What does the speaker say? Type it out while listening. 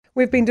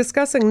We've been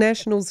discussing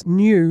National's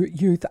new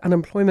youth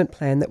unemployment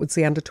plan that would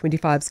see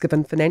under-25s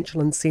given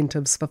financial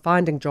incentives for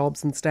finding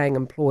jobs and staying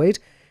employed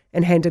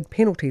and handed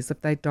penalties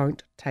if they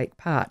don't take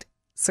part.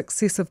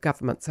 Successive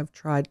governments have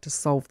tried to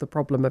solve the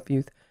problem of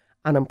youth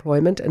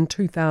unemployment. In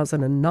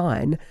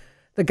 2009,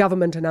 the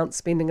government announced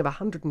spending of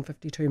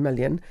 $152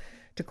 million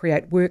to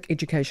create work,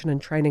 education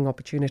and training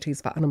opportunities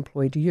for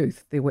unemployed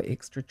youth. There were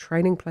extra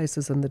training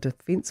places in the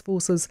Defence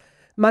Forces,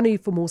 money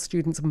for more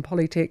students in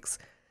polytechs,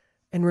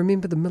 and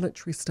remember the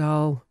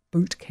military-style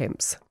boot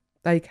camps.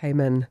 They came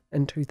in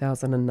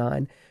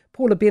 2009.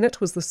 Paula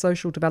Bennett was the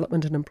Social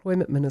Development and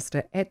Employment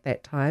Minister at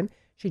that time.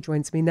 She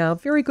joins me now.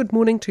 Very good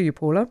morning to you,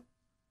 Paula.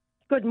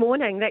 Good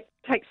morning. That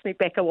takes me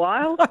back a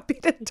while. I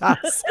bet it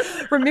does.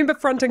 Remember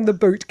fronting the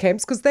boot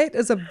camps, because that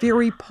is a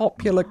very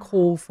popular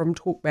call from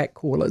talkback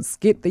callers.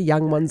 Get the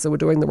young ones who were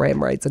doing the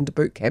ram raids into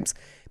boot camps.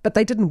 But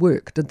they didn't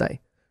work, did they?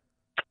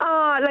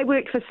 Oh, they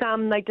worked for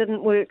some, they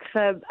didn't work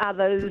for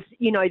others. As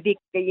you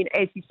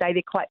say,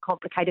 they're quite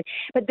complicated.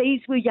 But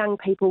these were young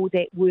people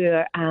that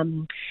were,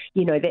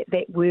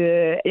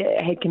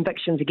 had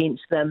convictions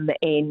against them,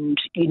 and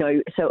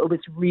so it was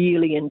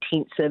really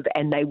intensive,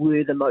 and they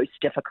were the most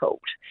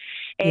difficult.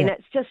 And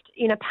It's just,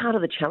 part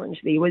of the challenge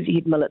there was you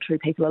had military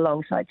people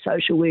alongside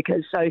social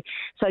workers. So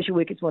social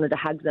workers wanted to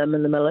hug them,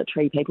 and the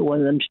military people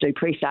wanted them to do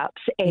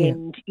press-ups,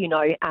 and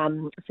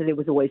so there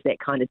was always that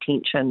kind of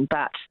tension,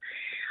 but.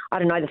 I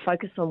don't know, the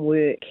focus on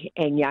work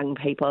and young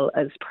people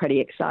is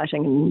pretty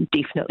exciting and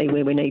definitely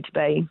where we need to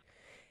be.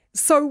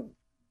 So,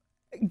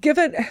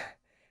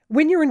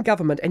 when you're in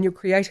government and you're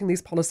creating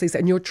these policies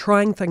and you're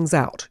trying things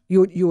out,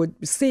 you're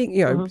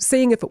seeing,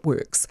 seeing if it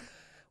works.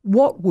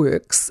 What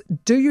works?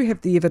 Do you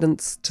have the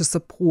evidence to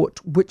support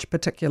which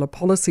particular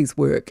policies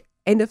work?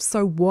 And if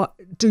so, what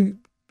do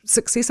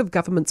successive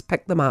governments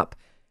pick them up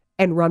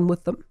and run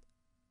with them?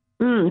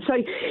 So,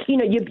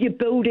 you're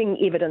building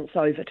evidence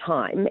over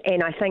time.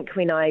 And I think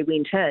when I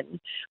went in,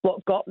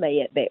 what got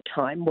me at that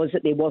time was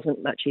that there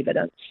wasn't much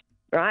evidence,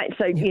 right?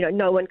 So,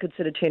 no one could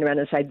sort of turn around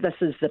and say, this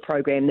is the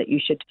program that you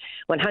should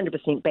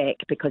 100% back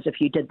because if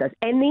you did this.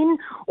 And then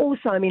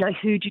also, I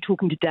heard you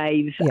talking to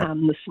Dave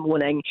this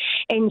morning,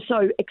 and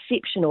so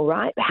exceptional,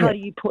 right? How do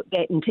you put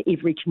that into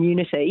every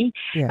community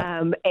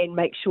and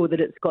make sure that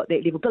it's got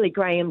that level? Billy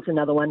Graham's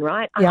another one,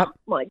 right? Yep. Oh,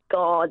 my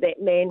God,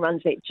 that man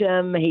runs that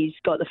gym. He's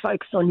got the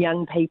focus on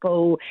young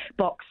people,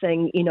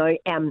 boxing,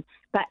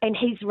 and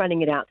he's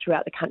running it out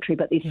throughout the country,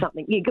 but there's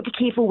something, you've got to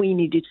be careful when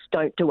you just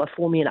don't do a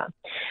formula,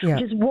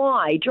 which is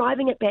why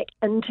driving it back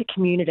into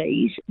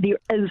communities, there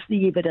is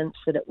the evidence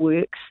that it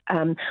works.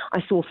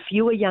 I saw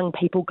fewer young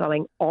people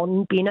going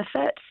on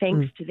benefit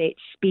thanks to that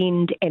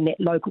spend and that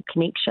local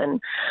connection.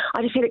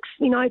 I just had,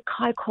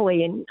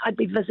 Kaikooi, and I'd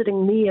be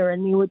visiting there,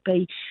 and there would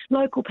be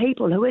local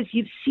people who, as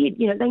you've said,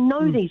 they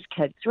know these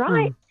kids,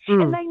 right?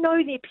 And they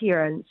know their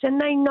parents,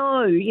 and they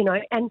know,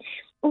 and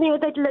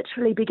they'd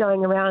literally be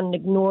going around and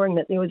ignoring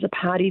that there was a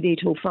party there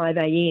till 5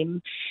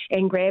 a.m.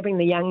 and grabbing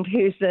the young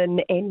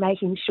person and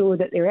making sure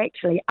that they're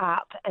actually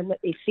up and that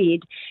they're fed.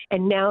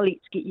 And now let's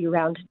get you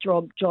around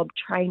to job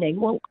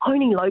training. Well,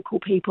 only local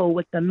people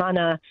with the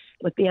mana,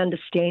 with the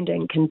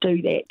understanding can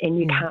do that, and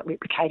you can't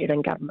replicate it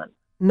in government.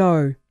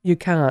 No, you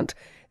can't.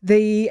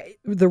 The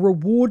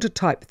reward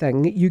type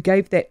thing, you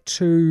gave that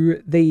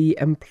to the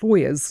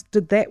employers.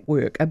 Did that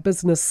work? A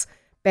business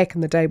back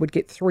in the day would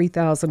get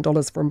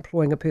 $3,000 for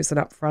employing a person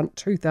up front,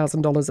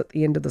 $2,000 at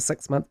the end of the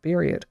 6-month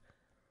period.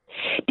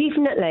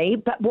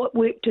 Definitely, but what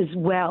worked as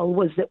well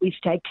was that we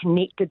stayed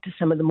connected to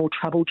some of the more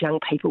troubled young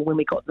people when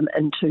we got them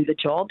into the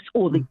jobs,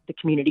 or the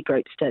community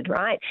groups did,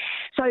 right?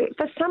 So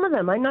for some of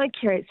them, I know,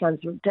 Kerry, it sounds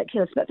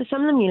ridiculous, but for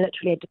some of them you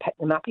literally had to pick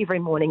them up every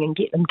morning and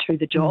get them to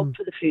the job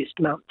for the first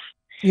month.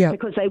 Yeah.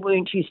 Because they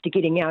weren't used to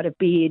getting out of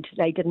bed.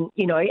 They didn't,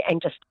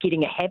 and just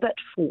getting a habit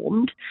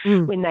formed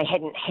when they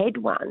hadn't had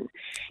one.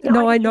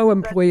 I know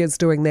employers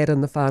doing that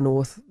in the far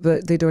north. They're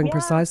doing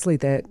precisely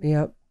that,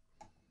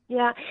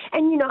 Yeah,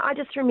 and I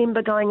just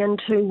remember going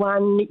into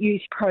one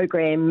youth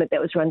program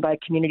that was run by a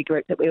community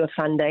group that we were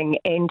funding,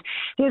 and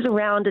there was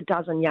around a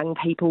dozen young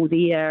people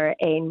there,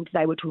 and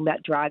they were talking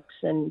about drugs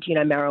and,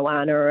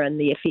 marijuana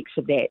and the effects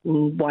of that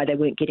and why they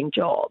weren't getting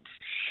jobs.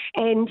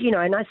 And,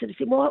 and I sort of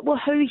said,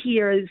 well, who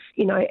here is,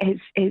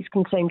 has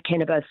consumed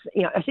cannabis?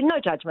 I said,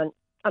 no judgment.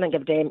 I don't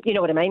give a damn. You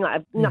know what I mean?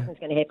 Like, nothing's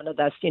going to happen to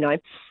this,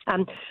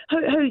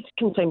 Who's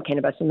consumed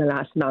cannabis in the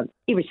last month?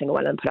 Every single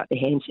one of them put up their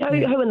hands.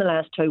 Who in the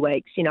last 2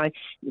 weeks?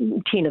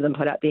 10 of them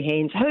put up their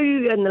hands.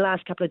 Who in the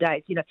last couple of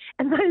days?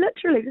 And they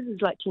literally, this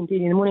is like 10:30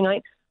 in the morning,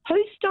 like,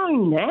 who's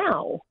stoned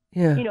now?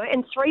 Yeah.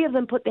 And 3 of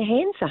them put their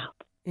hands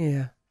up.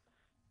 Yeah.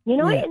 You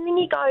know, Yeah. and then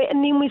you go,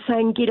 and then we're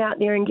saying get out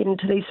there and get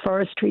into these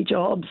forestry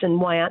jobs, and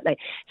why aren't they?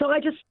 So I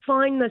just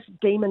find this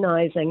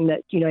demonising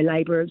that,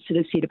 Labor have sort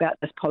of said about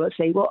this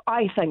policy. Well,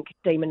 I think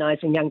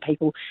demonising young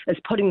people is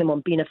putting them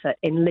on benefit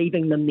and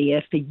leaving them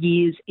there for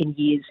years and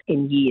years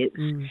and years.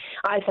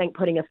 I think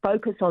putting a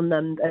focus on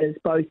them that has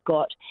both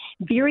got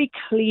very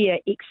clear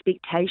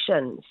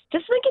expectations.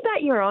 Just think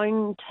about your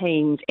own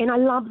teens, and I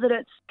love that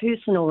it's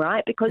personal,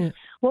 right? Because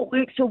what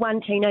works for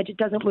one teenager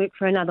doesn't work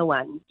for another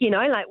one.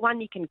 Like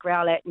one you can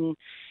growl at and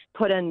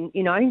put in,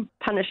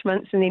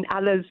 punishments, and then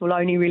others will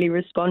only really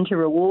respond to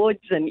rewards.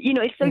 And,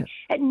 so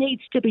it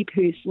needs to be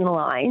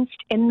personalised,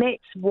 and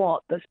that's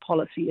what this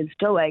policy is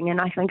doing,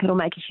 and I think it'll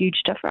make a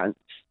huge difference.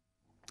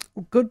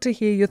 Good to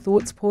hear your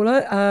thoughts,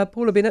 Paula.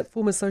 Paula Bennett,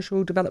 former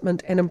Social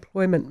Development and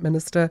Employment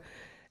Minister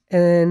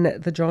in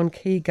the John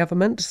Key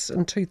government.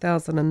 In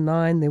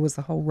 2009, there was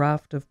a whole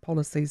raft of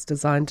policies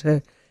designed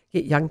to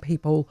get young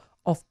people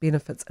off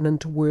benefits and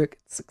into work.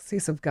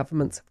 Successive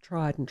governments have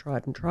tried and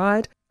tried and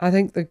tried. I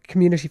think the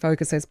community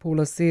focus, as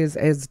Paula says,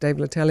 as Dave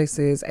Letele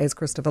says, as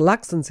Christopher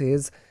Luxon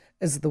says,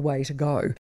 is the way to go.